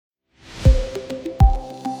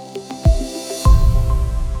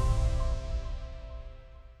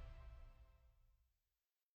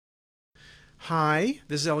Hi,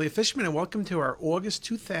 this is Elliot Fishman, and welcome to our August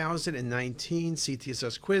 2019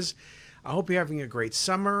 CTisus quiz. I hope you're having a great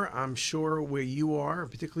summer. I'm sure where you are,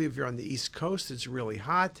 particularly if you're on the East Coast, it's really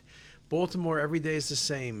hot. Baltimore, every day is the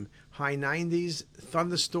same. High 90s,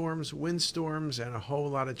 thunderstorms, windstorms, and a whole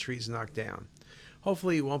lot of trees knocked down.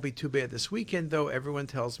 Hopefully it won't be too bad this weekend, though everyone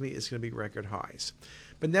tells me it's going to be record highs.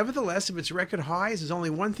 But nevertheless, if it's record highs, there's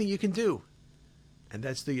only one thing you can do, and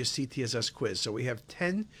that's do your CTisus quiz. So we have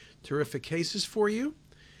 10 terrific cases for you.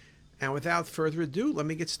 And without further ado, let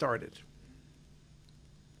me get started.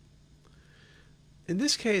 In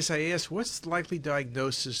this case, I asked, what's the likely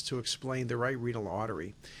diagnosis to explain the right renal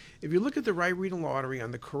artery? If you look at the right renal artery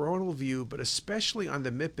on the coronal view, but especially on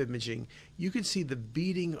the MIP imaging, you can see the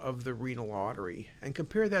beating of the renal artery. And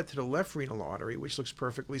compare that to the left renal artery, which looks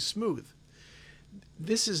perfectly smooth.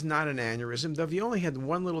 This is not an aneurysm, though if you only had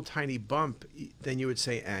one little tiny bump, then you would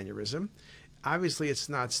say aneurysm. Obviously, it's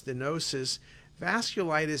not stenosis.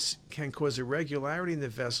 Vasculitis can cause irregularity in the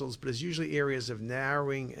vessels, but it's usually areas of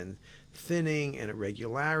narrowing and thinning and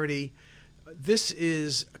irregularity. This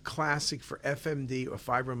is a classic for FMD or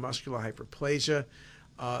fibromuscular hyperplasia.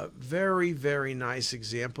 Very, very nice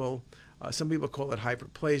example. Some people call it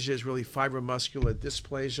hyperplasia. It's really fibromuscular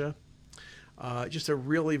dysplasia. Just a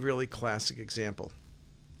really, really classic example.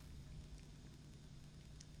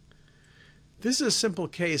 This is a simple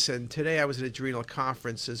case, and today I was at a adrenal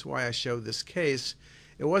conference, is why I showed this case.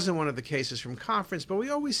 It wasn't one of the cases from conference, but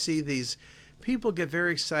we always see these people get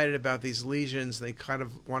very excited about these lesions. They kind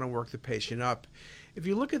of want to work the patient up. If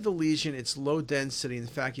you look at the lesion, it's low density. In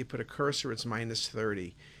fact, you put a cursor, it's minus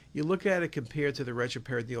 30. You look at it compared to the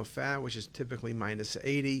retroperitoneal fat, which is typically minus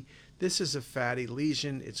 80. This is a fatty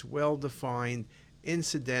lesion. It's well defined,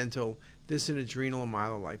 incidental. This is an adrenal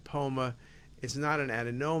myelolipoma. It's not an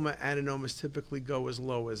adenoma. Adenomas typically go as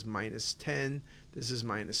low as minus 10. This is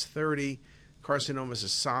minus 30. Carcinomas are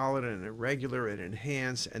solid and irregular and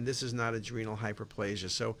enhanced, and this is not adrenal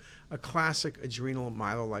hyperplasia. So a classic adrenal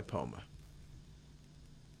myelolipoma.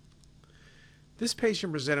 This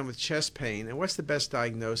patient presented with chest pain, and what's the best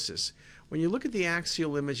diagnosis? When you look at the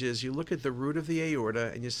axial images, you look at the root of the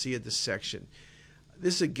aorta and you see a dissection.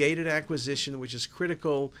 This is a gated acquisition, which is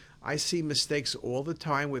critical. I see mistakes all the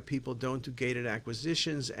time where people don't do gated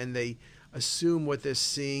acquisitions and they assume what they're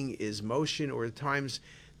seeing is motion, or at times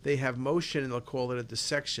they have motion and they'll call it a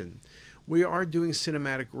dissection. We are doing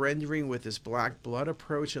cinematic rendering with this black blood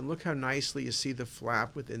approach, and look how nicely you see the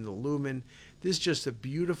flap within the lumen. This is just a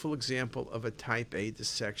beautiful example of a type A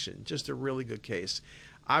dissection. Just a really good case.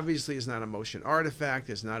 Obviously, it's not a motion artifact.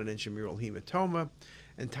 It's not an intramural hematoma.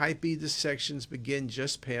 And type B dissections begin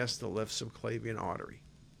just past the left subclavian artery.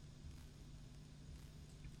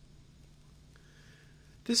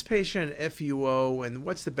 This patient had FUO, and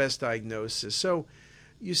what's the best diagnosis? So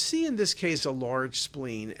you see in this case a large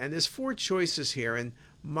spleen, and there's 4 choices here, and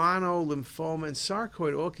mono, lymphoma, and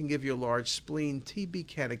sarcoid all can give you a large spleen. TB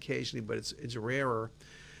can occasionally, but it's rarer.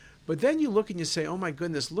 But then you look and you say, oh my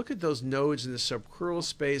goodness, look at those nodes in the subcrural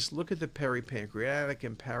space. Look at the peripancreatic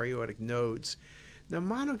and paraortic nodes. Now,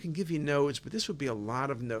 mono can give you nodes, but this would be a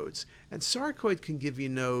lot of nodes. And sarcoid can give you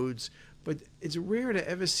nodes, but it's rare to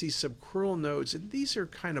ever see subcrural nodes, and these are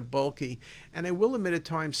kind of bulky. And I will admit at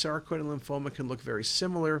times sarcoid and lymphoma can look very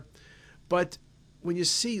similar, but when you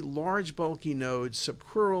see large bulky nodes,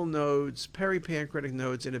 subcrural nodes, peripancreatic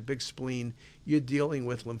nodes, and a big spleen, you're dealing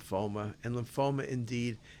with lymphoma, and lymphoma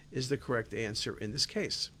indeed is the correct answer in this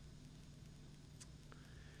case.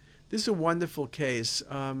 This is a wonderful case.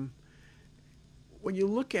 When you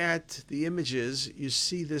look at the images, you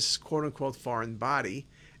see this quote-unquote foreign body,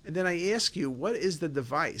 and then I ask you, what is the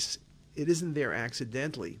device? It isn't there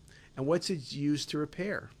accidentally. And what's it used to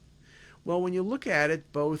repair? Well, when you look at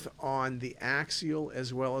it both on the axial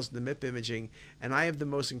as well as the MIP imaging, and I have the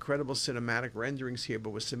most incredible cinematic renderings here,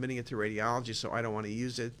 but we're submitting it to radiology, so I don't want to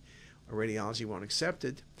use it, or radiology won't accept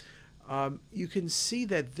it. You can see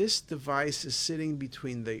that this device is sitting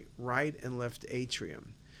between the right and left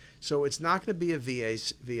atrium. So it's not going to be a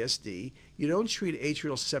VSD. You don't treat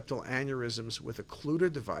atrial septal aneurysms with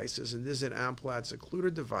occluder devices, and this is an Amplatz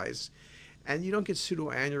occluder device, and you don't get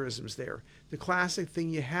pseudoaneurysms there. The classic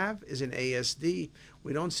thing you have is an ASD.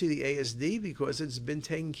 We don't see the ASD because it's been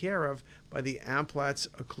taken care of by the Amplatz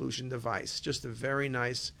occlusion device. Just a very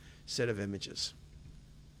nice set of images.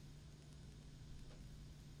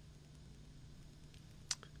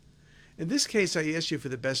 In this case, I asked you for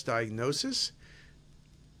the best diagnosis.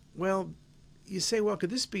 Well, you say, well, could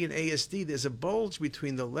this be an ASD? There's a bulge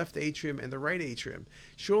between the left atrium and the right atrium.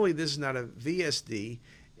 Surely this is not a VSD.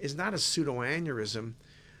 It's not a pseudoaneurysm.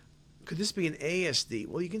 Could this be an ASD?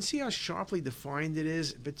 Well, you can see how sharply defined it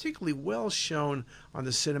is, particularly well shown on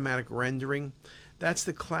the cinematic rendering. That's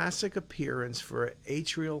the classic appearance for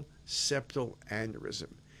atrial septal aneurysm.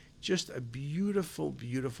 Just a beautiful,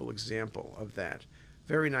 beautiful example of that.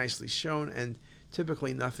 Very nicely shown, and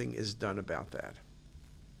typically nothing is done about that.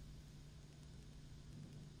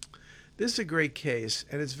 This is a great case,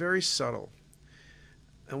 and it's very subtle.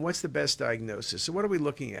 And what's the best diagnosis? So what are we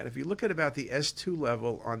looking at? If you look at about the S2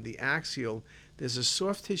 level on the axial, there's a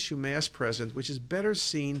soft tissue mass present, which is better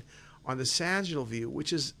seen on the sagittal view,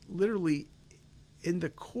 which is literally in the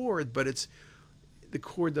cord, but the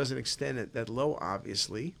cord doesn't extend it that low,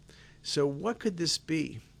 obviously. So what could this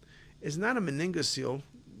be? It's not a meningocele.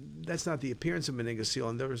 That's not the appearance of meningocele,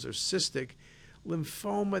 and those are cystic.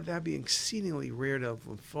 Lymphoma, that'd be exceedingly rare to have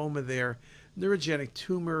lymphoma there. Neurogenic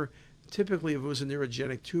tumor, typically if it was a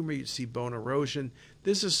neurogenic tumor, you'd see bone erosion.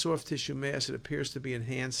 This is soft tissue mass. It appears to be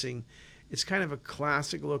enhancing. It's kind of a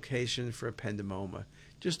classic location for ependymoma.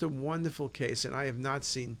 Just a wonderful case, and I have not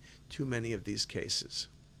seen too many of these cases.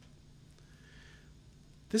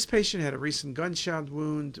 This patient had a recent gunshot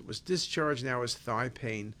wound, was discharged, now has thigh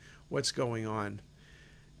pain. What's going on?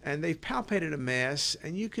 And they've palpated a mass,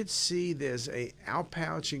 and you could see there's a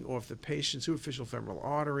outpouching off the patient's superficial femoral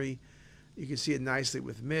artery. You can see it nicely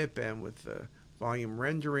with MIP and with volume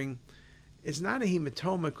rendering. It's not a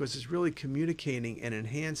hematoma because it's really communicating and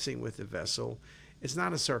enhancing with the vessel. It's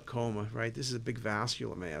not a sarcoma, right? This is a big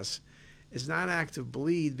vascular mass. It's not active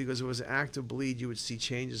bleed because if it was active bleed, you would see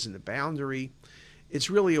changes in the boundary. It's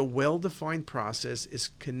really a well-defined process. It's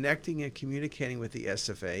connecting and communicating with the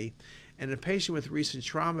SFA. And a patient with recent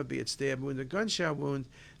trauma, be it stab wound or gunshot wound,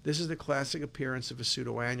 this is the classic appearance of a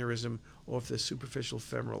pseudoaneurysm off the superficial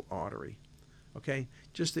femoral artery. Okay,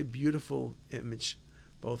 just a beautiful image,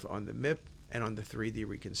 both on the MIP and on the 3D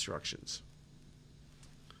reconstructions.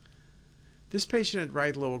 This patient had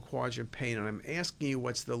right lower quadrant pain, and I'm asking you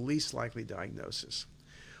what's the least likely diagnosis.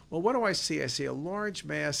 Well, what do I see? I see a large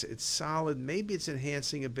mass. It's solid. Maybe it's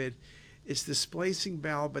enhancing a bit. It's displacing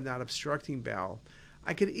bowel but not obstructing bowel.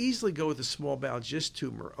 I could easily go with a small bowel GIST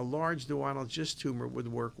tumor. A large duodenal GIST tumor would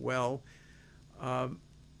work well.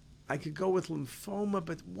 I could go with lymphoma,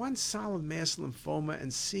 but one solid mass lymphoma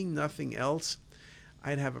and seeing nothing else,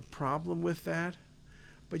 I'd have a problem with that.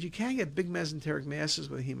 But you can get big mesenteric masses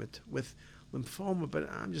with lymphoma, but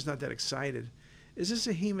I'm just not that excited. Is this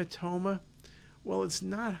a hematoma? Well, it's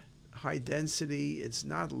not high density. It's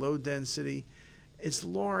not low density. It's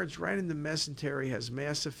large, right in the mesentery, has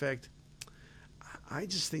mass effect. I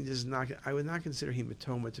just think this is not, I would not consider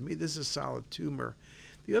hematoma. To me, this is a solid tumor.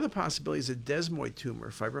 The other possibility is a desmoid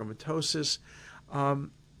tumor, fibromatosis.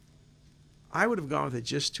 I would have gone with a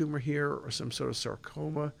GIST tumor here or some sort of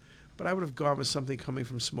sarcoma, but I would have gone with something coming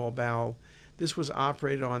from small bowel. This was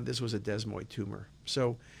operated on. This was a desmoid tumor.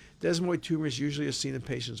 So desmoid tumors usually are seen in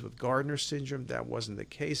patients with Gardner syndrome. That wasn't the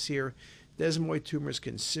case here. Desmoid tumors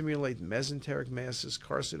can simulate mesenteric masses,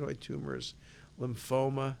 carcinoid tumors,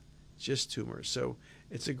 lymphoma, GIST tumors. So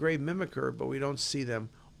it's a great mimicker, but we don't see them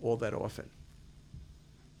all that often.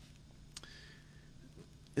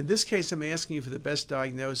 In this case, I'm asking you for the best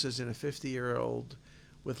diagnosis in a 50-year-old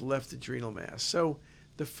with left adrenal mass. So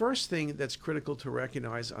the first thing that's critical to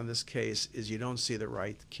recognize on this case is you don't see the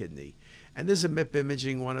right kidney. And this is a MIP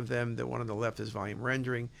imaging, one of them. The one on the left is volume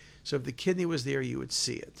rendering. So if the kidney was there, you would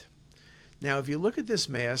see it. Now, if you look at this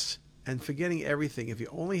mass, and forgetting everything, if you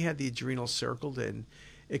only had the adrenal circled in,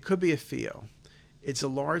 it could be a pheo. It's a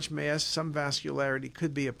large mass, some vascularity,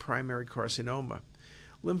 could be a primary carcinoma.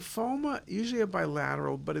 Lymphoma, usually a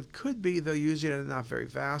bilateral, but it could be, though usually they're not very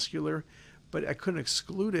vascular, but I couldn't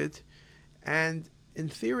exclude it. And in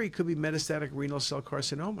theory, it could be metastatic renal cell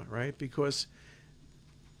carcinoma, right? Because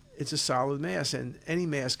it's a solid mass, and any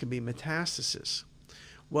mass can be metastasis.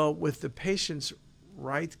 Well, with the patient's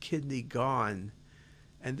right kidney gone,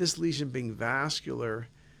 and this lesion being vascular,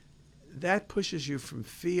 that pushes you from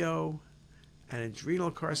pheo and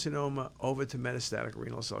adrenal carcinoma over to metastatic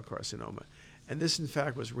renal cell carcinoma. And this, in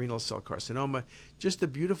fact, was renal cell carcinoma. Just a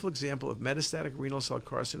beautiful example of metastatic renal cell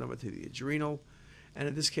carcinoma to the adrenal. And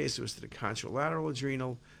in this case, it was to the contralateral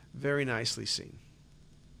adrenal. Very nicely seen.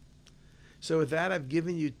 So with that, I've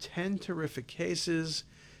given you 10 terrific cases.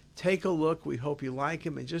 Take a look. We hope you like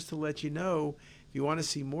them. And just to let you know, if you want to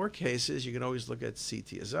see more cases, you can always look at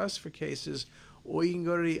CT as Us for cases, or you can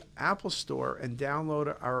go to the Apple Store and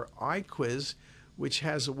download our iQuiz, which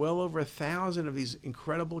has well over 1,000 of these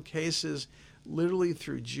incredible cases, literally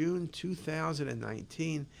through June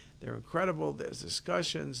 2019. They're incredible. There's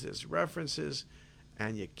discussions, there's references,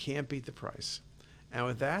 and you can't beat the price. And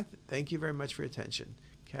with that, thank you very much for your attention.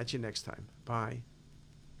 Catch you next time. Bye.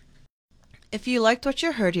 If you liked what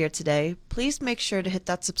you heard here today, please make sure to hit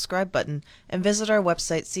that subscribe button and visit our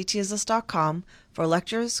website ctss.com for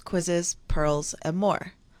lectures, quizzes, pearls, and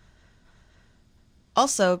more.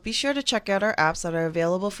 Also, be sure to check out our apps that are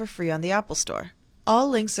available for free on the Apple Store. All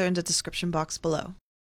links are in the description box below.